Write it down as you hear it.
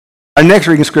Our next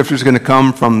reading scripture is going to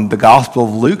come from the Gospel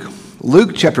of Luke.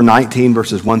 Luke chapter 19,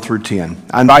 verses 1 through 10.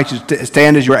 I invite you to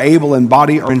stand as you are able in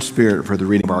body or in spirit for the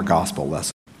reading of our gospel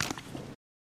lesson.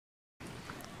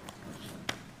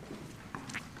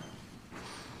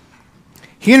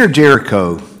 He entered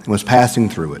Jericho and was passing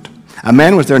through it. A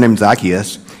man was there named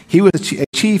Zacchaeus. He was a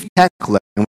chief tax collector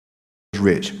and was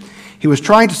rich. He was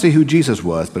trying to see who Jesus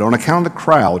was, but on account of the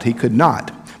crowd, he could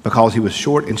not, because he was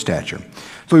short in stature.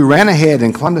 So he ran ahead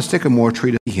and climbed a sycamore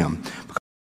tree to see him, because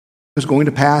he was going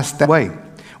to pass that way.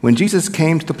 When Jesus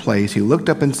came to the place, he looked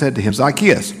up and said to him,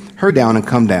 Zacchaeus, hurry down and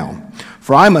come down,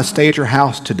 for I must stay at your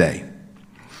house today.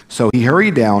 So he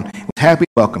hurried down and was happy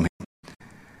to welcome him.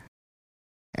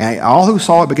 And all who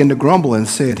saw it began to grumble and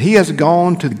said, he has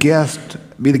gone to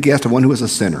be the guest of one who is a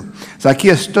sinner.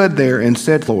 Zacchaeus stood there and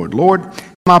said, Lord,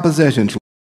 my possessions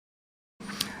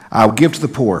I will give to the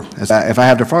poor. If I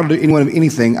have defrauded anyone of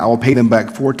anything, I will pay them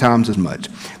back 4 times as much.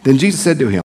 Then Jesus said to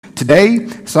him, today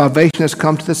salvation has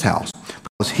come to this house,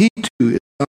 because he too is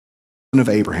the son of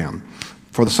Abraham.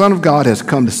 For the Son of God has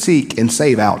come to seek and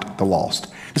save out the lost.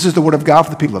 This is the word of God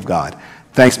for the people of God.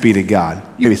 Thanks be to God.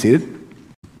 You may be seated.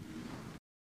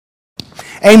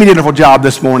 Amy did a wonderful job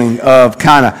this morning of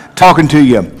kind of talking to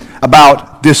you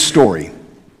about this story.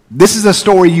 This is a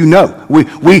story you know.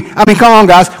 Come on,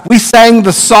 guys. We sang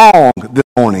the song this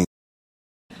morning.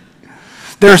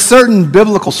 There are certain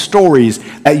biblical stories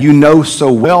that you know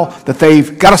so well that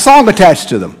they've got a song attached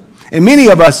to them. And many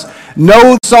of us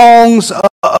know songs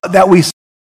that we sing.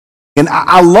 And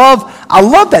I love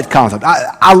that concept.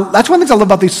 That's one of the things I love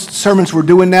about these sermons we're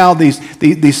doing now, these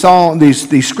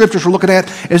scriptures we're looking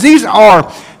at, is these are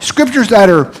scriptures that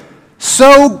are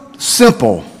so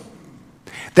simple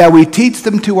that we teach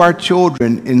them to our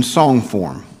children in song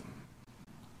form.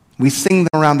 We sing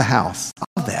them around the house. I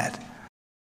love that.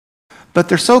 But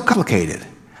they're so complicated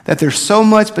that there's so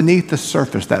much beneath the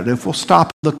surface that if we'll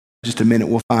stop and look for just a minute,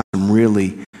 we'll find some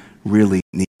really, really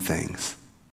neat things.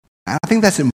 I think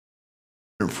that's important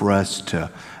for us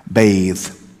to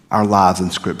bathe our lives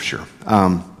in Scripture.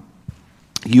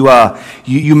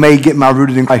 You may get my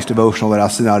Rooted in Christ devotional that I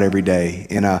send out every day.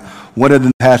 And one of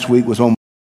the past week was on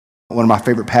one of my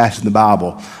favorite passages in the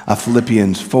Bible,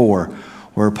 Philippians 4,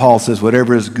 where Paul says,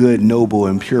 whatever is good, noble,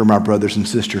 and pure, my brothers and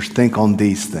sisters, think on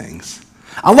these things.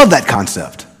 I love that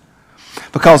concept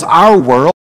because our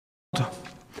world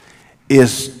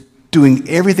is doing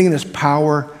everything in its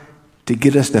power to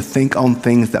get us to think on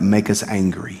things that make us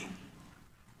angry.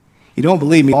 You don't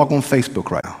believe me? Log on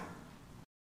Facebook right now.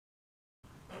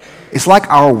 It's like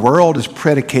our world is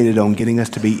predicated on getting us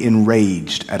to be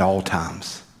enraged at all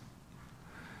times.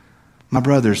 My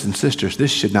brothers and sisters,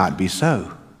 this should not be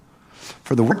so.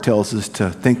 For the word tells us to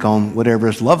think on whatever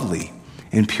is lovely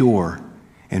and pure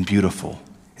and beautiful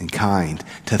and kind,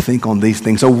 to think on these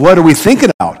things. So what are we thinking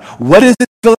about? What is it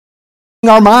filling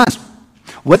our minds?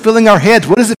 What's filling our heads?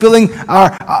 What is it filling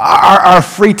our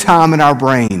free time in our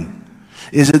brain?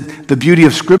 Is it the beauty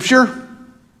of Scripture?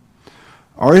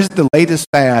 Or is it the latest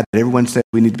fad that everyone says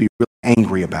we need to be really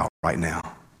angry about right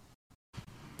now?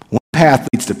 One path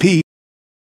leads to peace.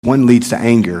 One leads to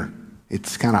anger.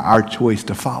 It's kind of our choice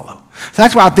to follow. So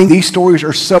that's why I think these stories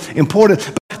are so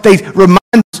important. They remind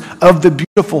us of the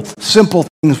beautiful, simple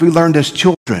things we learned as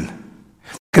children.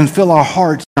 They can fill our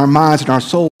hearts, our minds, and our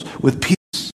souls with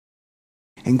peace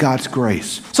and God's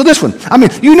grace. So this one,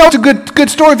 it's a good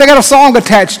story if they got a song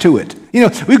attached to it.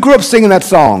 We grew up singing that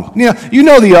song. You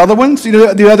know the other ones,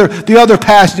 the other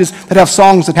passages that have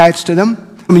songs attached to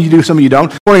them. Some of you do, some of you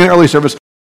don't. Morning in early service,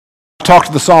 talk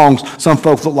to the songs. Some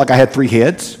folks look like I had 3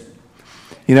 heads.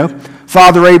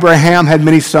 Father Abraham had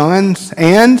many sons,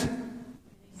 and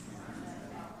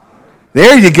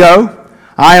there you go.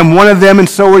 I am one of them, and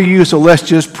so are you, so let's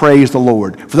just praise the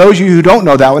Lord. For those of you who don't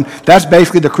know that one, that's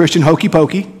basically the Christian hokey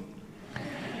pokey.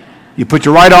 You put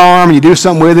your right arm, and you do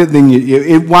something with it, then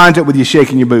it winds up with you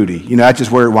shaking your booty. That's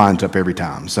just where it winds up every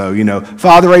time. So,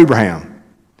 Father Abraham.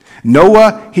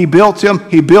 Noah, he built him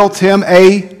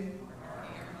a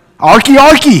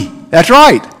arky. That's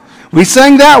right. We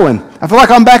sang that one. I feel like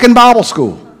I'm back in Bible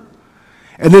school.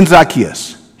 And then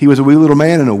Zacchaeus. He was a wee little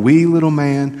man, and a wee little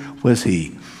man was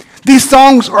he. These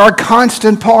songs are a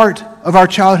constant part of our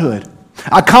childhood,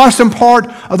 a constant part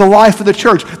of the life of the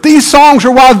church. These songs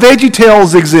are why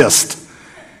VeggieTales exist.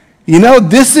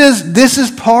 This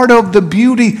is part of the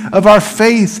beauty of our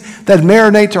faith that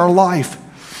marinates our life.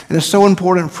 And it's so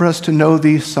important for us to know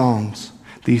these songs,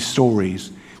 these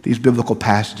stories, these biblical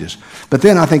passages. But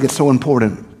then I think it's so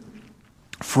important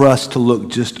for us to look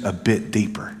just a bit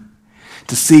deeper.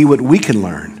 to see what we can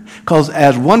learn. Because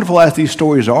as wonderful as these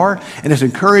stories are, and as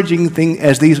encouraging thing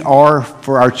as these are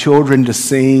for our children to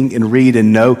sing and read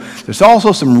and know, there's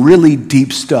also some really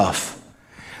deep stuff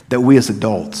that we as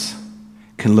adults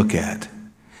can look at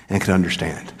and can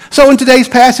understand. So in today's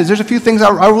passage, there's a few things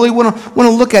I really want to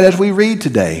look at as we read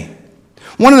today.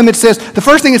 One of them, the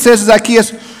first thing it says is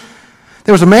Zacchaeus.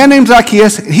 There was a man named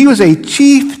Zacchaeus. He was a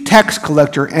chief tax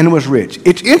collector and was rich.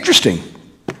 It's interesting.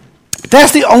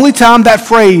 That's the only time that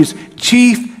phrase,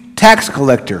 chief tax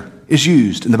collector, is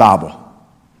used in the Bible.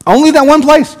 Only that one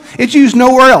place. It's used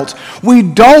nowhere else. We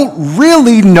don't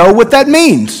really know what that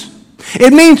means.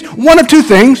 It means one of two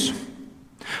things.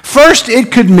 First,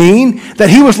 it could mean that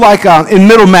he was like in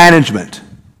middle management,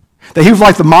 that he was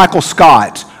like the Michael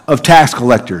Scott of tax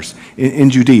collectors in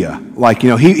Judea. Like,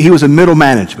 he was in middle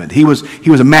management. He was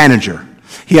a manager.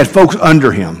 He had folks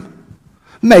under him.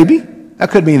 Maybe.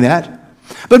 That could mean that.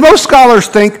 But most scholars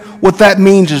think what that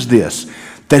means is this,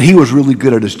 that he was really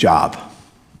good at his job.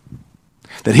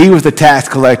 That he was the tax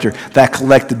collector that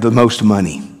collected the most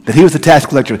money. That he was the tax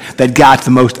collector that got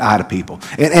the most out of people.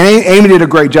 And Amy did a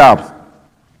great job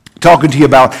talking to you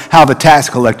about how the tax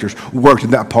collectors worked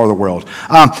in that part of the world.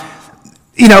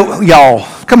 Y'all,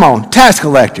 come on, tax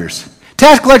collectors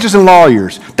and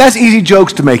lawyers, that's easy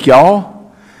jokes to make, y'all.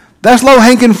 That's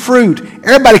low-hanging fruit.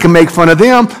 Everybody can make fun of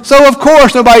them, so of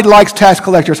course nobody likes tax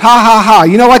collectors. Ha, ha, ha.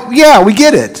 You know what? Yeah, we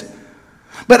get it.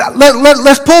 But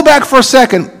let's pull back for a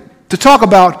second to talk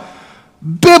about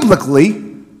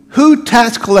biblically who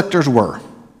tax collectors were.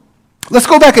 Let's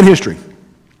go back in history.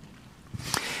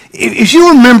 If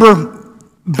you remember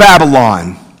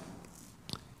Babylon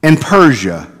and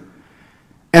Persia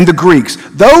and the Greeks,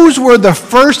 those were the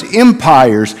first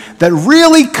empires that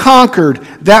really conquered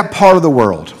that part of the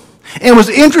world. And what's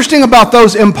interesting about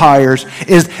those empires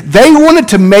is they wanted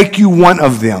to make you one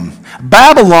of them.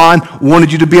 Babylon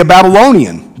wanted you to be a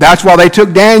Babylonian. That's why they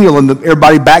took Daniel and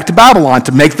everybody back to Babylon,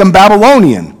 to make them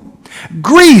Babylonian.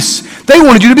 Greece, they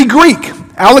wanted you to be Greek.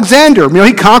 Alexander,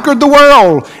 he conquered the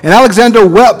world, and Alexander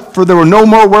wept for there were no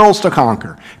more worlds to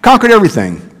conquer. Conquered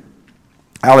everything.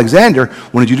 Alexander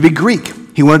wanted you to be Greek.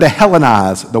 He wanted to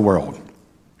Hellenize the world.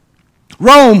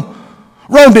 Rome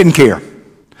didn't care.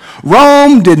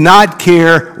 Rome did not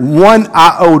care one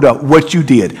iota what you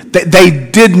did. They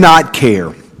did not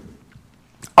care.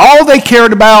 All they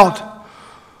cared about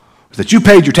was that you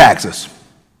paid your taxes.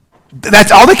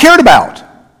 That's all they cared about.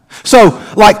 So,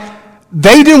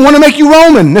 they didn't want to make you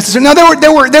Roman necessarily. Now,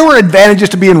 there were advantages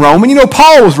to being Roman.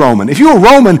 Paul was Roman. If you were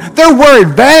Roman, there were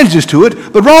advantages to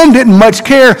it, but Rome didn't much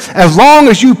care as long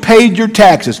as you paid your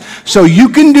taxes. So you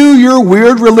can do your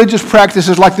weird religious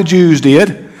practices like the Jews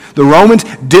did. The Romans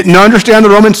didn't understand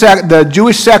the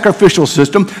Jewish sacrificial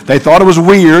system. They thought it was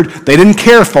weird. They didn't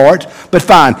care for it. But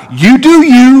fine, you do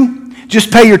you.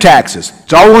 Just pay your taxes.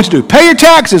 That's all we want you to do. Pay your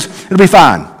taxes. It'll be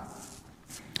fine.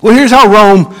 Well, here's how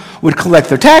Rome would collect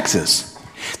their taxes.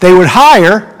 They would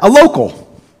hire a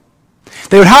local.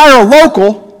 They would hire a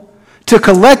local to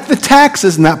collect the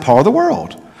taxes in that part of the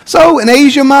world. So in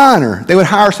Asia Minor, they would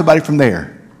hire somebody from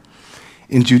there.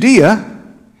 In Judea,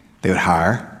 they would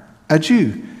hire a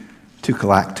Jew to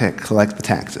collect the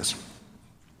taxes.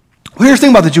 Well, here's the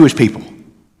thing about the Jewish people.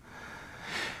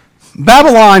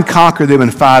 Babylon conquered them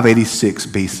in 586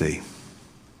 BC.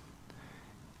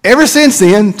 Ever since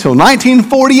then, till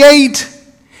 1948,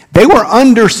 they were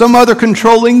under some other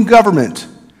controlling government.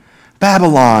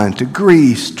 Babylon, to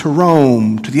Greece, to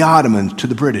Rome, to the Ottomans, to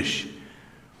the British.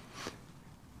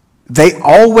 They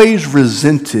always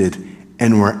resented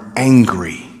and were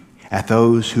angry at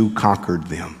those who conquered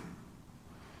them.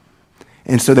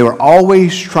 And so they were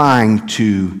always trying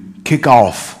to kick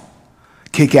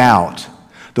out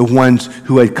the ones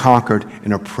who had conquered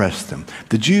and oppressed them.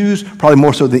 The Jews, probably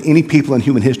more so than any people in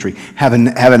human history, have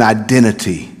an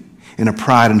identity and a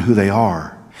pride in who they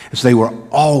are. And so they were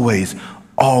always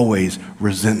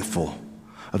resentful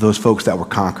of those folks that were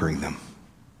conquering them.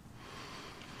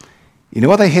 You know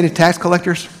why they hated tax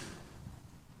collectors?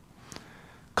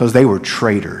 Because they were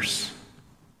traitors.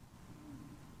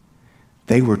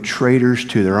 They were traitors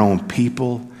to their own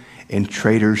people and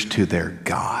traitors to their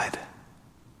God.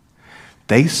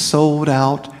 They sold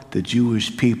out the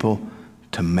Jewish people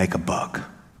to make a buck.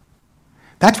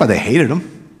 That's why they hated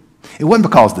them. It wasn't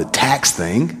because of the tax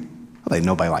thing. Well,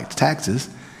 nobody liked taxes.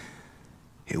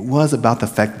 It was about the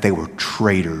fact that they were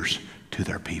traitors to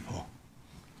their people.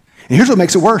 And here's what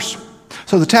makes it worse.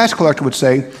 So the tax collector would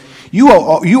say, you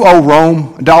owe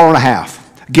Rome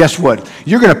 $1.50. Guess what?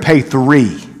 You're going to pay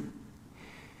 $3.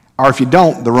 Or if you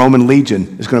don't, the Roman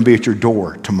legion is going to be at your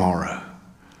door tomorrow.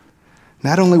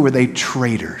 Not only were they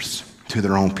traitors to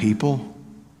their own people,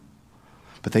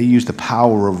 but they used the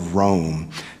power of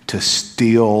Rome to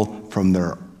steal from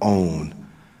their own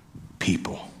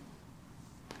people.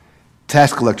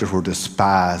 Tax collectors were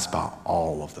despised by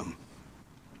all of them.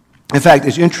 In fact,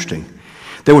 it's interesting.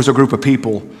 There was a group of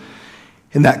people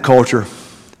in that culture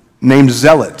named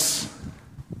Zealots.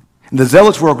 And the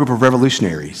Zealots were a group of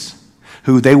revolutionaries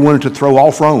who they wanted to throw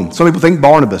off Rome. Some people think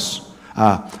Barabbas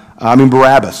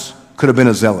could have been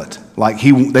a zealot. Like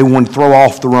they wanted to throw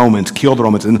off the Romans, kill the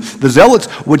Romans. And the Zealots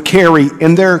would carry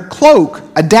in their cloak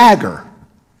a dagger.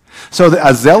 So that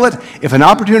a zealot, if an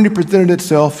opportunity presented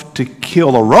itself to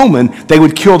kill a Roman, they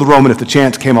would kill the Roman if the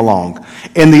chance came along.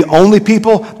 And the only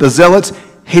people the Zealots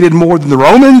hated more than the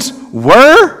Romans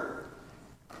were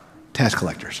tax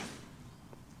collectors.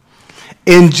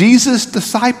 And Jesus'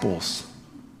 disciples,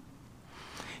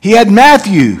 he had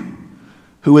Matthew,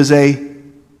 who was a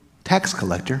tax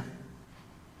collector,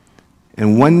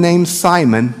 and one named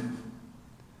Simon,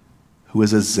 who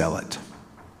was a zealot.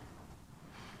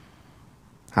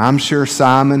 I'm sure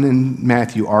Simon and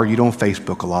Matthew argued on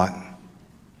Facebook a lot.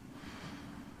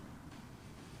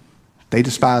 They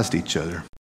despised each other.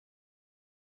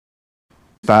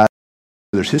 They despised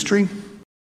each other's history.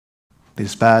 They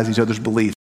despised each other's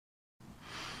beliefs.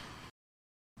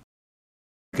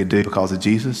 They could do because of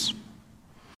Jesus.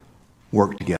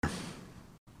 Work together.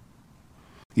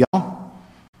 Y'all,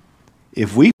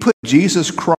 if we put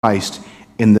Jesus Christ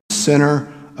in the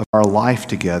center of our life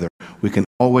together, we can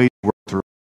always work through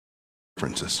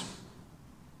differences.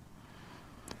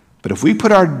 But if we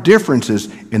put our differences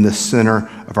in the center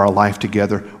of our life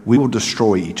together, we will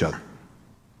destroy each other.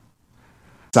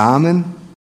 Simon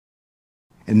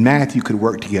and Matthew could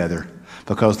work together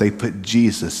because they put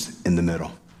Jesus in the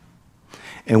middle.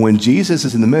 And when Jesus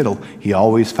is in the middle, he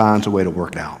always finds a way to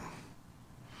work it out.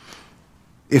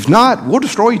 If not, we'll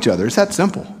destroy each other. It's that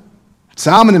simple.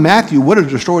 Simon and Matthew would have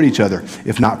destroyed each other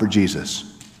if not for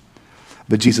Jesus.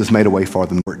 But Jesus made a way for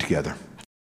them to work together.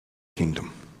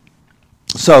 Kingdom.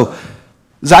 So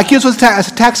Zacchaeus was a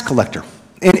tax collector,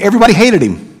 and everybody hated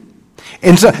him.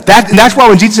 And so that's why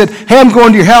when Jesus said, "Hey, I'm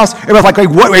going to your house," everybody's like, "Wait,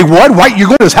 what? Why you're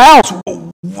going to his house?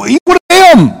 Eat with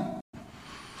him."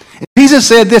 And Jesus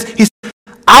said this. He said,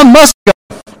 "I must go."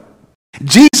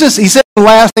 Jesus, he said the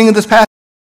last thing in this passage.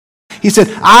 He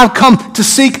said, "I've come to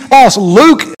seek lost."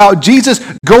 Luke, Jesus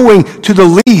going to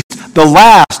the least, the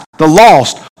last, the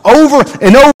lost. Over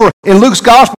and over in Luke's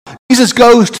gospel, Jesus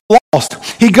goes to the lost.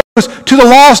 He goes to the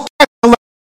lost tax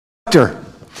collector.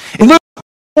 In Luke's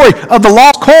story of the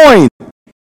lost coin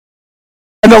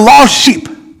and the lost sheep,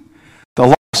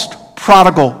 the lost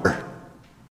prodigal.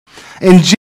 And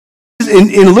Jesus,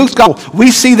 in Luke's gospel, we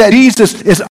see that Jesus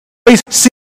is always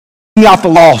seeking out the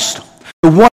lost. The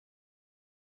one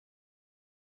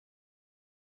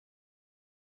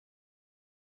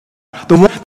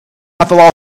out the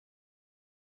lost.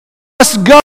 Let's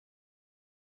go.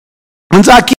 When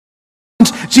Zacchaeus,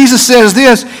 Jesus says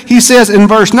this, he says in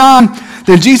verse 9,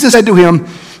 then Jesus said to him,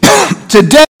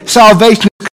 "Today salvation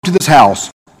has come to this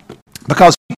house,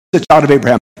 because he is the child of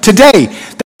Abraham." Today,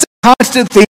 that's a constant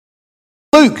theme.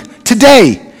 Luke,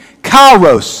 today,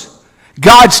 Kairos,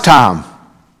 God's time.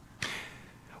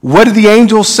 What did the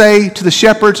angels say to the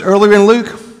shepherds earlier in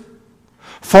Luke?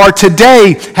 "For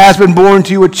today has been born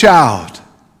to you a child."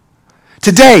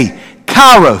 Today,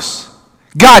 Kairos,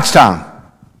 God's time.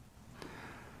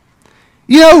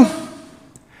 You know,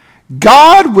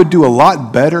 God would do a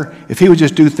lot better if he would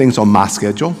just do things on my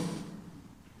schedule.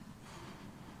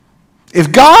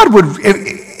 If God would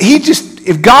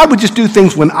just do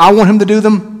things when I want him to do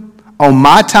them, on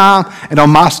my time and on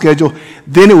my schedule,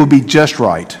 then it would be just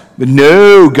right. But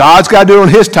no, God's got to do it on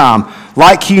his time,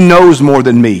 like he knows more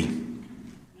than me.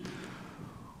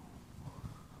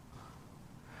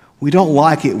 We don't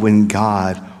like it when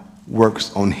God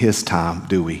works on his time,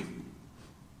 do we?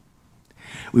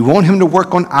 We want him to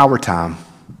work on our time.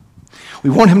 We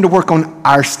want him to work on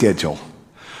our schedule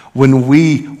when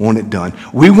we want it done.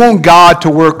 We want God to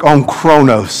work on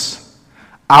Chronos,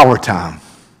 our time.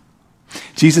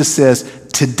 Jesus says,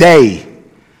 today,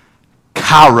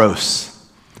 Kairos,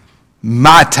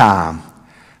 my time,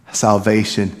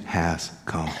 salvation has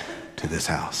come to this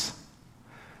house.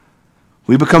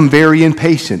 We become very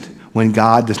impatient when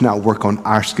God does not work on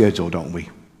our schedule, don't we?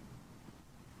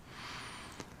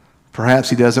 Perhaps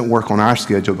he doesn't work on our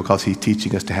schedule because he's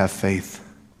teaching us to have faith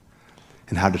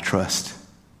and how to trust,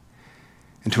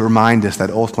 and to remind us that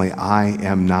ultimately I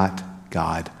am not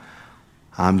God.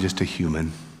 I'm just a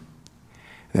human.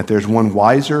 And that there's one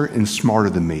wiser and smarter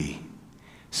than me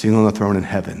sitting on the throne in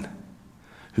heaven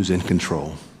who's in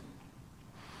control.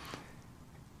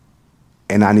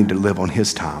 And I need to live on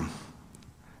his time,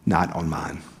 not on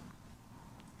mine.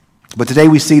 But today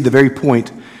we see the very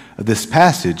point of this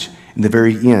passage in the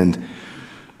very end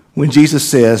when Jesus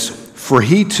says, "For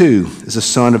he too is a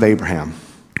son of Abraham."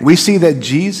 We see that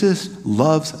Jesus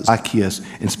loves Zacchaeus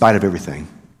in spite of everything.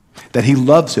 That he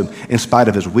loves him in spite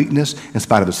of his weakness, in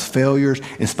spite of his failures,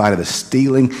 in spite of his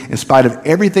stealing, in spite of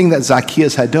everything that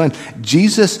Zacchaeus had done.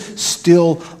 Jesus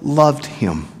still loved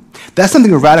him. That's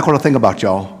something radical to think about,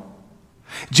 y'all.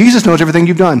 Jesus knows everything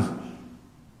you've done.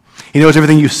 He knows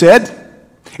everything you said,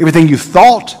 everything you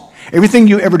thought, everything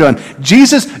you've ever done.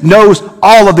 Jesus knows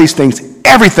all of these things,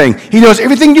 everything. He knows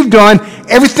everything you've done,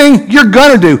 everything you're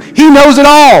going to do. He knows it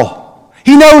all.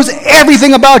 He knows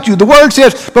everything about you. The word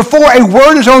says, before a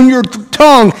word is on your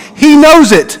tongue, he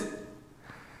knows it.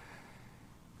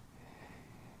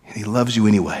 And he loves you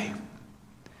anyway.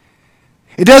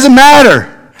 It doesn't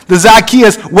matter that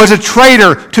Zacchaeus was a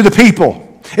traitor to the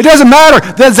people. It doesn't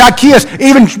matter that Zacchaeus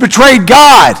even betrayed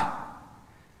God.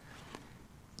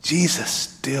 Jesus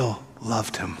still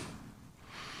loved him.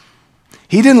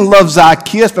 He didn't love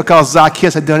Zacchaeus because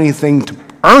Zacchaeus had done anything to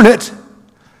earn it.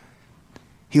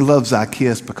 He loved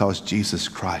Zacchaeus because Jesus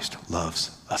Christ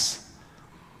loves us.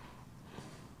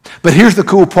 But here's the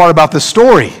cool part about this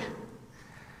story.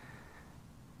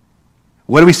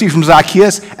 What do we see from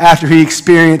Zacchaeus after he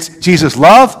experienced Jesus'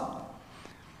 love?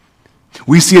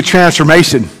 We see a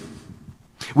transformation.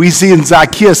 We see in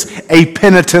Zacchaeus a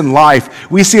penitent life.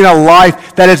 We see in a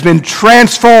life that has been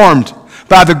transformed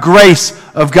by the grace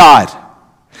of God.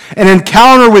 An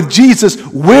encounter with Jesus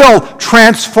will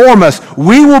transform us.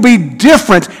 We will be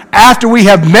different after we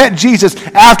have met Jesus,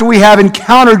 after we have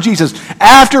encountered Jesus,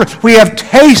 after we have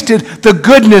tasted the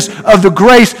goodness of the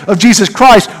grace of Jesus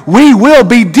Christ. We will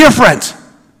be different.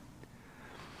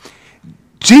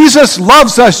 Jesus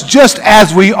loves us just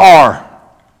as we are.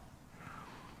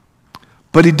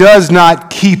 But he does not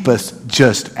keep us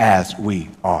just as we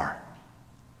are.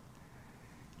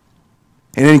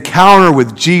 An encounter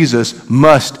with Jesus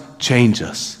must change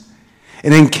us.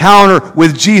 An encounter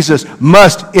with Jesus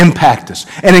must impact us.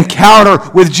 An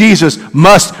encounter with Jesus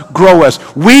must grow us.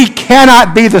 We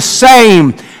cannot be the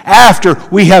same after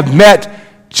we have met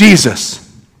Jesus.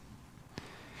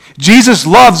 Jesus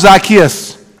loved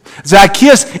Zacchaeus.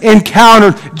 Zacchaeus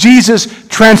encountered Jesus'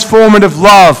 transformative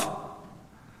love.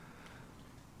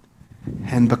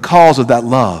 And because of that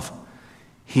love,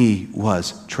 he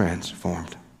was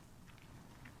transformed.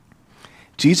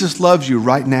 Jesus loves you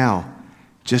right now,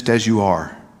 just as you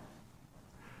are.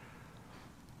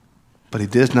 But he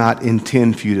does not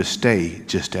intend for you to stay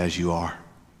just as you are.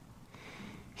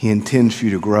 He intends for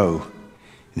you to grow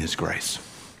in his grace.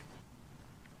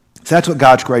 So that's what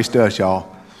God's grace does,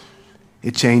 y'all.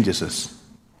 It changes us.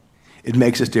 It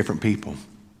makes us different people.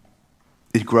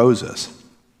 It grows us.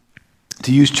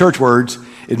 To use church words,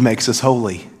 it makes us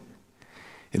holy.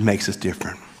 It makes us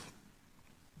different.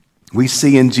 We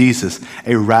see in Jesus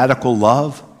a radical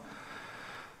love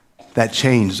that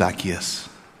changed Zacchaeus.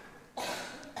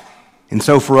 And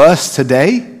so for us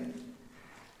today,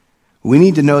 we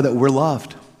need to know that we're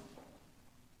loved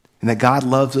and that God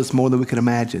loves us more than we can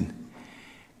imagine.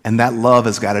 And that love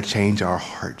has got to change our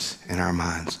hearts and our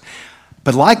minds.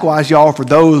 But likewise, y'all, for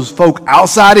those folk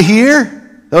outside of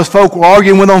here, those folk we're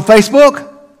arguing with on Facebook,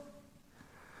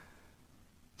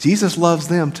 Jesus loves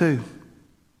them too.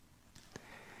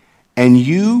 And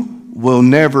you will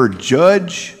never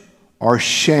judge or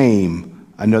shame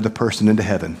another person into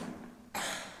heaven.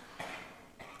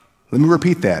 Let me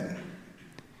repeat that.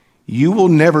 You will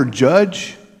never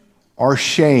judge or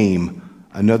shame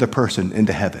another person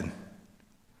into heaven.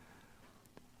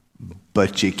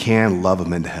 But you can love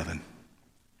them into heaven.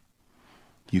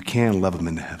 You can love them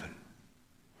into heaven.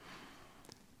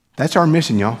 That's our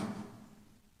mission, y'all.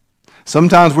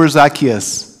 Sometimes we're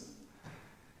Zacchaeus.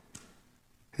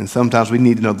 And sometimes we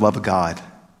need to know the love of God.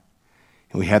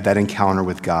 And we have that encounter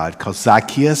with God. Because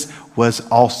Zacchaeus was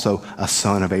also a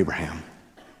son of Abraham.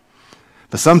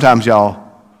 But sometimes,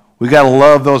 y'all, we got to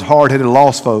love those hard-headed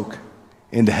lost folk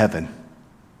into heaven.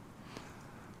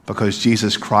 Because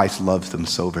Jesus Christ loves them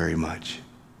so very much.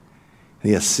 And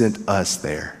he has sent us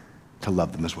there to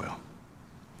love them as well.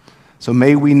 So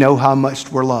may we know how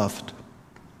much we're loved.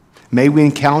 May we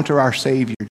encounter our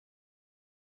Savior.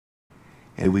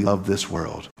 And we love this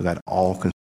world with that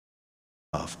all-consuming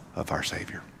love of our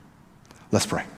Savior. Let's pray.